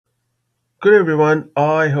Good everyone.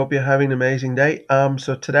 I hope you're having an amazing day.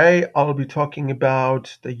 So today I'll be talking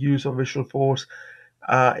about the use of Visualforce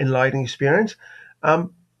in lighting experience. I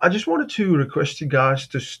just wanted to request you guys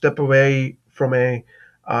to step away from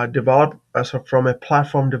from a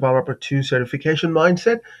platform developer to certification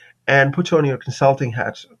mindset and put on your consulting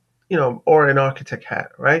hats, or an architect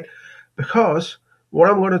hat, right? Because what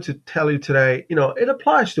I'm going to tell you today, it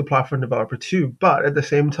applies to platform developer too, but at the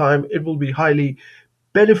same time, it will be highly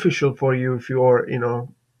beneficial for you if you're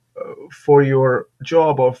for your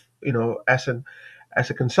job of as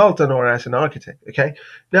a consultant or as an architect. Okay,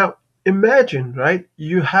 now imagine, right,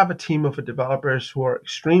 you have a team of developers who are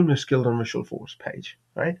extremely skilled on Visualforce Page,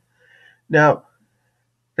 right? Now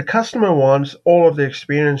the customer wants all of the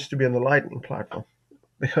experience to be on the Lightning platform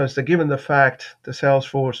because they're given the fact the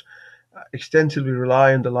Salesforce extensively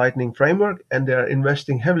rely on the Lightning framework and they're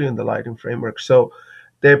investing heavily in the Lightning framework. So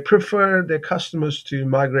they prefer their customers to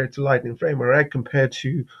migrate to Lightning framework, right, compared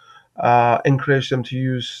to encourage them to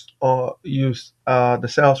use the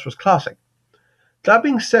Salesforce Classic. That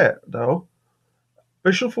being said, though,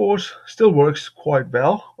 Visualforce still works quite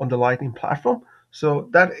well on the Lightning platform. So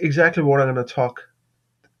that's exactly what I'm going to talk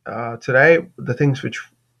today. The things which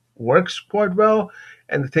works quite well,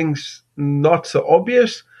 and the things not so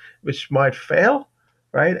obvious, which might fail,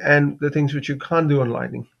 right? And the things which you can't do on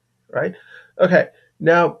Lightning, right? Okay.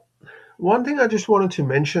 Now, one thing I just wanted to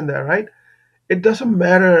mention there, right? It doesn't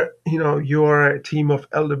matter, you're a team of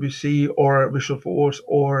LWC or Visualforce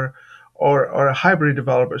or a hybrid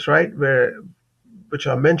developers, right? Which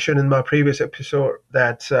I mentioned in my previous episode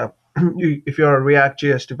that if you're a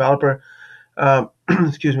React.js developer,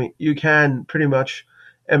 excuse me, you can pretty much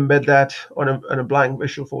embed that on a blank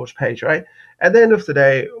Visualforce page, right? At the end of the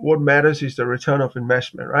day, what matters is the return of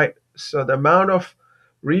investment, right? So the amount of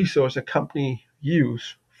resource a company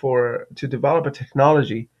use for to develop a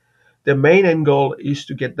technology, the main end goal is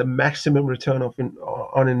to get the maximum return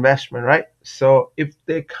on investment, right? So if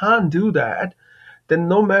they can't do that, then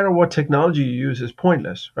no matter what technology you use is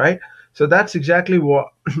pointless, right? So that's exactly what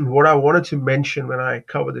what I wanted to mention when I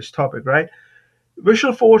cover this topic, right?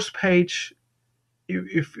 Visualforce Page,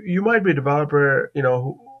 if you might be a developer,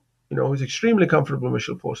 who's extremely comfortable in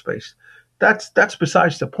Visualforce Page, that's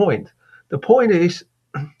besides the point. The point is,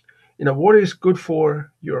 what is good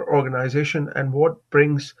for your organization and what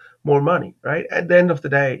brings more money, right? At the end of the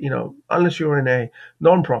day, unless you're in a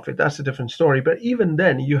non-profit, that's a different story. But even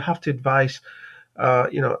then, you have to advise, a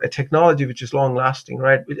technology which is long lasting,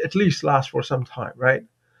 right? It at least lasts for some time, right?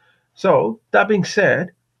 So that being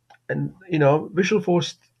said, and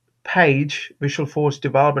Visualforce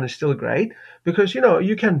development is still great because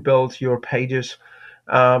you can build your pages,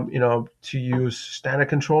 to use standard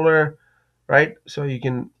controller, right? So you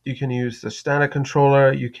can use the standard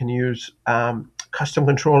controller, you can use custom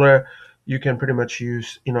controller, you can pretty much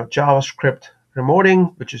use JavaScript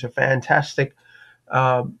remoting, which is a fantastic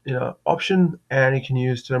option, and you can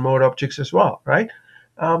use the remote objects as well, right?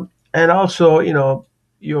 And also,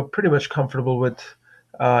 you're pretty much comfortable with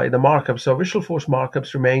the markup. So Visualforce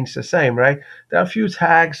markups remains the same, right? There are a few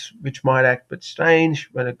tags which might act a bit strange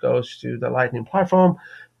when it goes to the Lightning platform,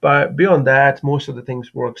 but beyond that, most of the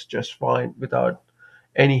things works just fine without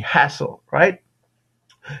any hassle, right?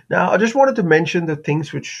 Now, I just wanted to mention the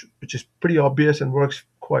things which is pretty obvious and works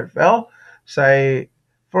quite well. Say,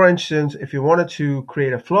 for instance, if you wanted to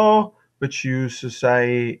create a flow which uses,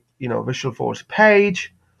 say, Visualforce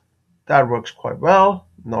Page, that works quite well,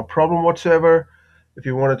 no problem whatsoever. If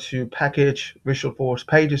you wanted to package Visualforce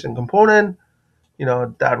Pages and component,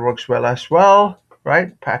 that works well as well,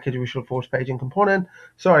 right? Package Visualforce Page and component.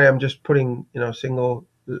 Sorry, I'm just putting single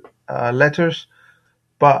letters,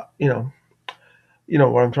 but you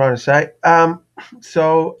know what I'm trying to say.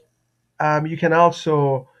 So you can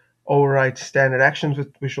also override standard actions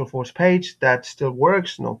with Visualforce Page. That still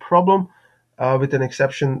works, no problem. With an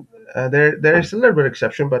exception, there is a little bit of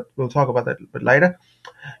exception, but we'll talk about that a bit later.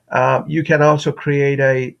 You can also create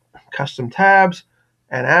a custom tabs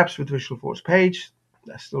and apps with Visualforce Page.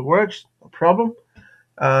 That still works, no problem.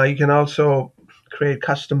 You can also create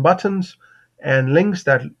custom buttons and links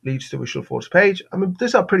that leads to Visualforce Page. I mean,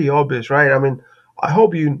 these are pretty obvious, right? I mean, I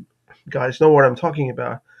hope you guys know what I'm talking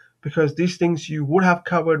about because these things you would have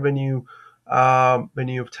covered when you've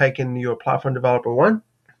taken your platform developer one.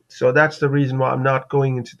 So that's the reason why I'm not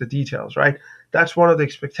going into the details, right? That's one of the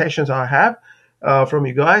expectations I have from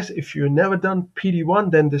you guys. If you've never done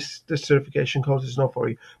PD1, then this certification course is not for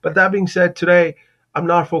you. But that being said, today I'm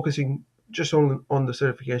not focusing just on the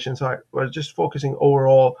certification side. We're just focusing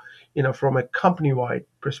overall, from a company-wide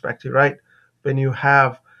perspective, right? When you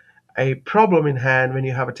have a problem in hand when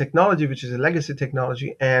you have a technology which is a legacy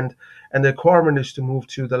technology, and the requirement is to move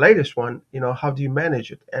to the latest one. How do you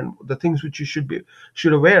manage it, and the things which you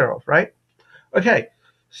should aware of, right? Okay,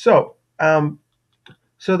 so the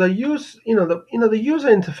the user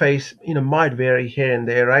interface might vary here and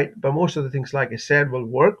there, right? But most of the things, like I said, will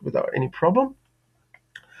work without any problem.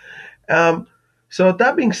 Um, so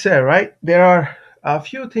that being said, right, there are a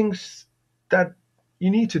few things that you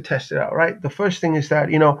need to test it out, right? The first thing is that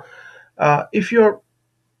if your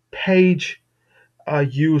page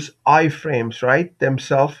use iframes, right,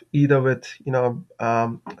 themselves, either with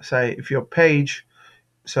say if your page,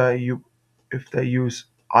 say you if they use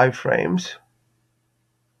iframes,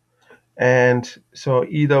 and so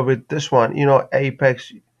either with this one,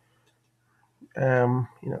 Apex,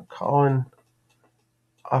 Colin,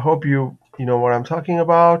 I hope you know what I'm talking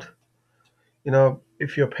about.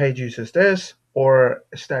 If your page uses this or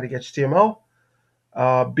static HTML,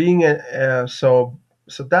 being so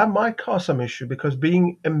that might cause some issue, because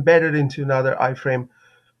being embedded into another iframe,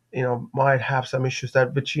 might have some issues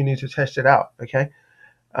that which you need to test it out. Okay.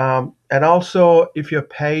 And also, if your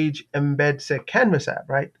page embeds a Canvas app,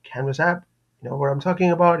 right? Canvas app, what I'm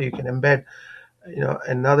talking about. You can embed,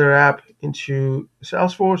 another app into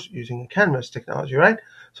Salesforce using a Canvas technology, right?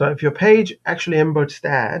 So if your page actually embeds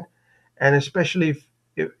that, and especially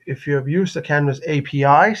if you have used the Canvas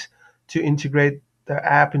APIs to integrate the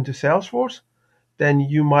app into Salesforce, then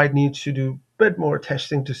you might need to do a bit more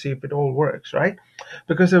testing to see if it all works, right?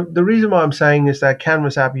 Because the reason why I'm saying is that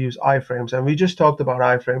Canvas app use iframes, and we just talked about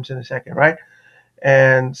iframes in a second, right?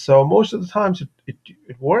 And so most of the times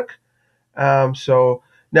it works. So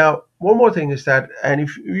now one more thing is that, and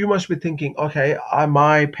if you must be thinking, okay,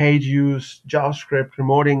 my page use JavaScript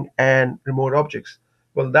remoting and remote objects.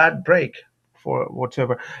 Will that break for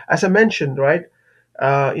whatsoever? As I mentioned, right?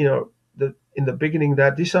 In the beginning,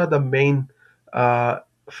 that these are the main uh,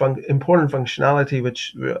 important functionality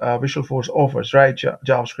which Visualforce offers, right?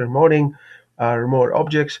 JavaScript remoting, remote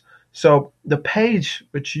objects. So the page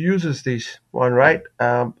which uses this one, right?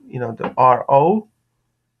 The RO,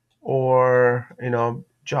 or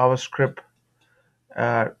JavaScript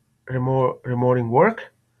uh, remoting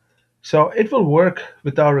work. So it will work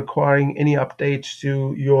without requiring any updates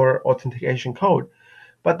to your authentication code.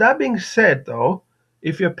 But that being said, though,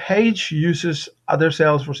 if your page uses other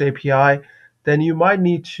Salesforce API, then you might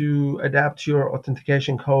need to adapt your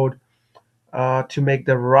authentication code to make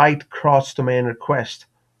the right cross-domain request,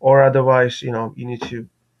 or otherwise, you need to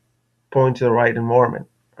point to the right environment,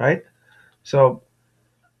 right? So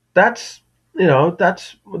that's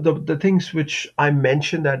the things which I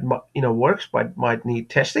mentioned that works but might need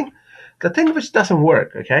testing. The thing which doesn't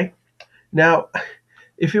work, okay? Now,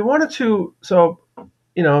 if you wanted to, so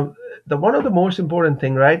you know the one of the most important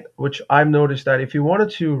thing, right, which I've noticed, that if you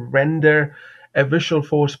wanted to render a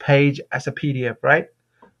Visualforce page as a PDF, right?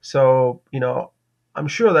 So I'm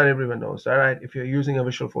sure that everyone knows that, right? If you're using a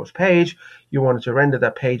Visualforce page, you wanted to render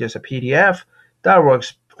that page as a PDF, that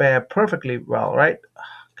works perfectly well, right?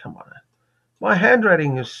 Come on, my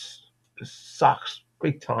handwriting is sucks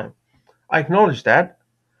big time. I acknowledge that,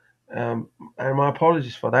 and my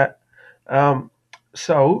apologies for that. Um,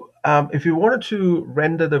 if you wanted to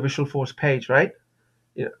render the Visualforce page, right,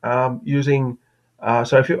 using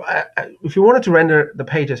so if you wanted to render the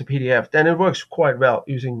page as a PDF, then it works quite well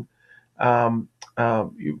using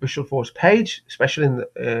Visualforce Page, especially in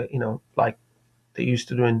the like they used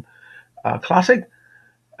to do in Classic.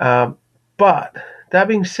 But that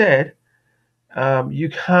being said, you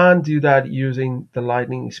can't do that using the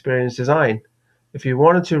Lightning Experience Design. If you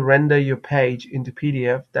wanted to render your page into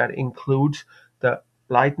PDF that includes the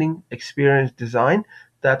Lightning Experience Design,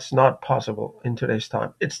 that's not possible in today's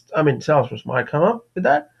time. Salesforce might come up with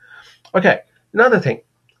that. Okay, another thing.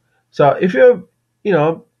 So you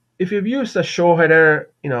know, if you've used the show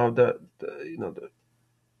header, the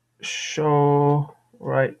show,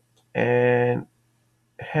 and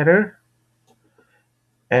header,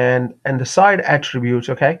 and the side attributes,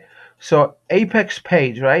 okay? So Apex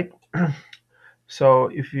page, right? So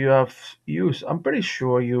if you have used, I'm pretty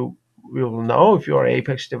sure you will know if you are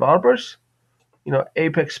Apex developers.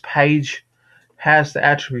 Apex page has the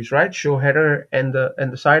attributes, right? Show header and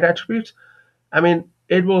the side attributes.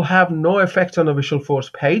 It will have no effect on the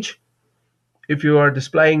Visualforce page if you are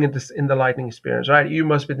displaying it in the Lightning experience, right? You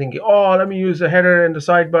must be thinking, oh, let me use the header and the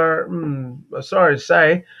sidebar. Sorry to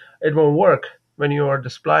say, it won't work when you are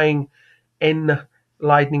displaying in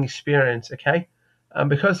Lightning experience, okay?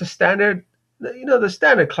 Because the standard, the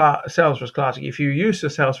standard Salesforce Classic, if you use the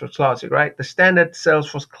Salesforce Classic, right, the standard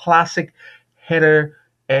Salesforce Classic header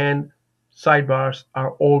and sidebars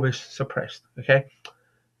are always suppressed, okay?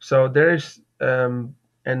 So there's and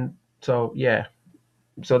so yeah,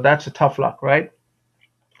 so that's a tough luck, right?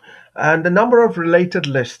 And the number of related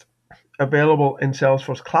lists available in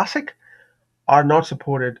Salesforce Classic are not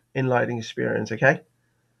supported in Lighting Experience. Okay,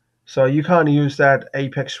 so you can't use that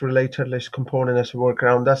Apex related list component as a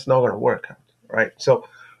workaround. That's not going to work out, right?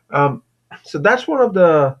 Um, so that's one of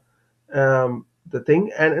the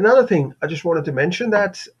thing. And another thing, I just wanted to mention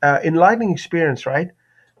that in Lightning Experience, right?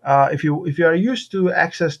 If you are used to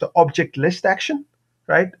access the object list action,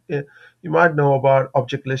 right? You might know about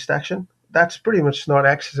object list action. That's pretty much not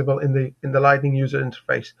accessible in the Lightning user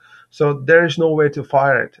interface. So there is no way to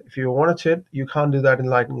fire it. If you wanted to, you can't do that in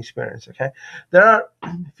Lightning Experience. Okay, there are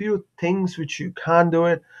a few things which you can do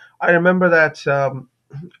it. I remember that.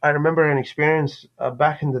 I remember an experience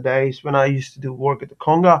back in the days when I used to do work at the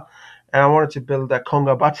Conga, and I wanted to build that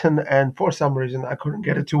Conga button, and for some reason I couldn't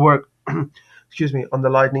get it to work. Excuse me, on the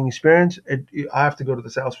Lightning experience, I have to go to the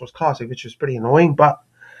Salesforce Classic, which is pretty annoying. But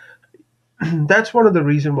that's one of the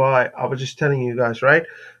reason why I was just telling you guys, right?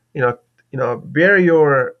 You know, wear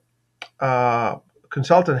your uh,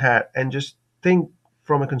 consultant hat and just think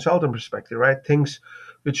from a consultant perspective, right? Things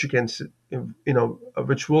which you can,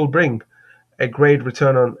 which will bring a great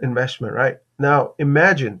return on investment, right? Now,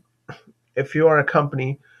 imagine if you are a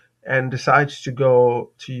company and decides to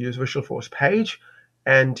go to use Visualforce Page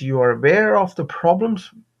and you are aware of the problems,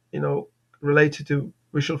 you know, related to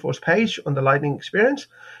Visualforce Page on the Lightning experience,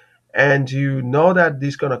 and you know that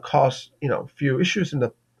these going to cause, a few issues in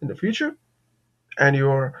the future, and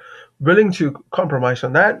you're willing to compromise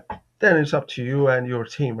on that, then it's up to you and your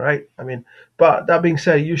team, right? I mean, but that being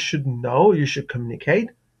said, you should communicate,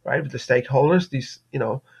 right, with the stakeholders. These,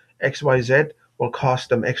 XYZ will cost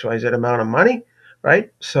them XYZ amount of money,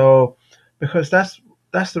 right? So, because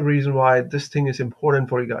that's the reason why this thing is important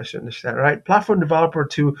for you guys to understand, right? Platform Developer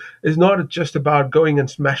 2 is not just about going and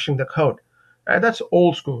smashing the code, right? That's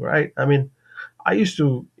old school, right? I mean, I used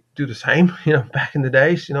to do the same, back in the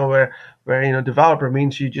days, where developer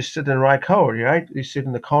means you just sit and write code, right? You sit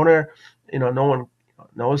in the corner, no one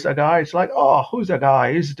knows that guy. It's like, oh, who's that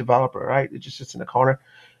guy? He's a developer, right? It just sits in the corner.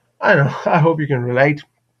 I know. I hope you can relate.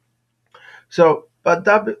 So, but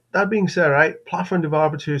that being said, right, platform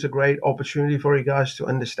developer two is a great opportunity for you guys to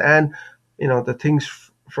understand, the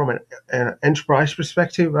things from an enterprise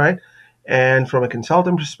perspective, right, and from a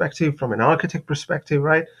consultant perspective, from an architect perspective,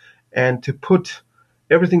 right, and to put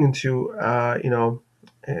everything uh,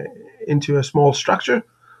 into a small structure,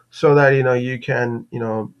 so that you can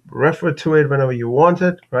refer to it whenever you want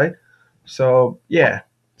it, right? So yeah,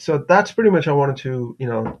 so that's pretty much I wanted to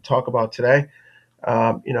talk about today.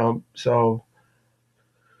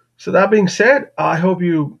 So that being said, I hope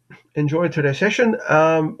you enjoyed today's session.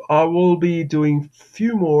 I will be doing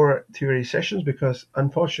few more theory sessions because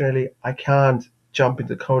unfortunately I can't jump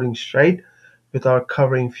into coding straight without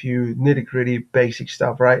covering few nitty gritty basic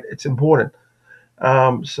stuff. Right? It's important.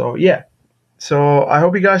 So yeah. So I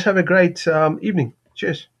hope you guys have a great evening.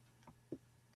 Cheers.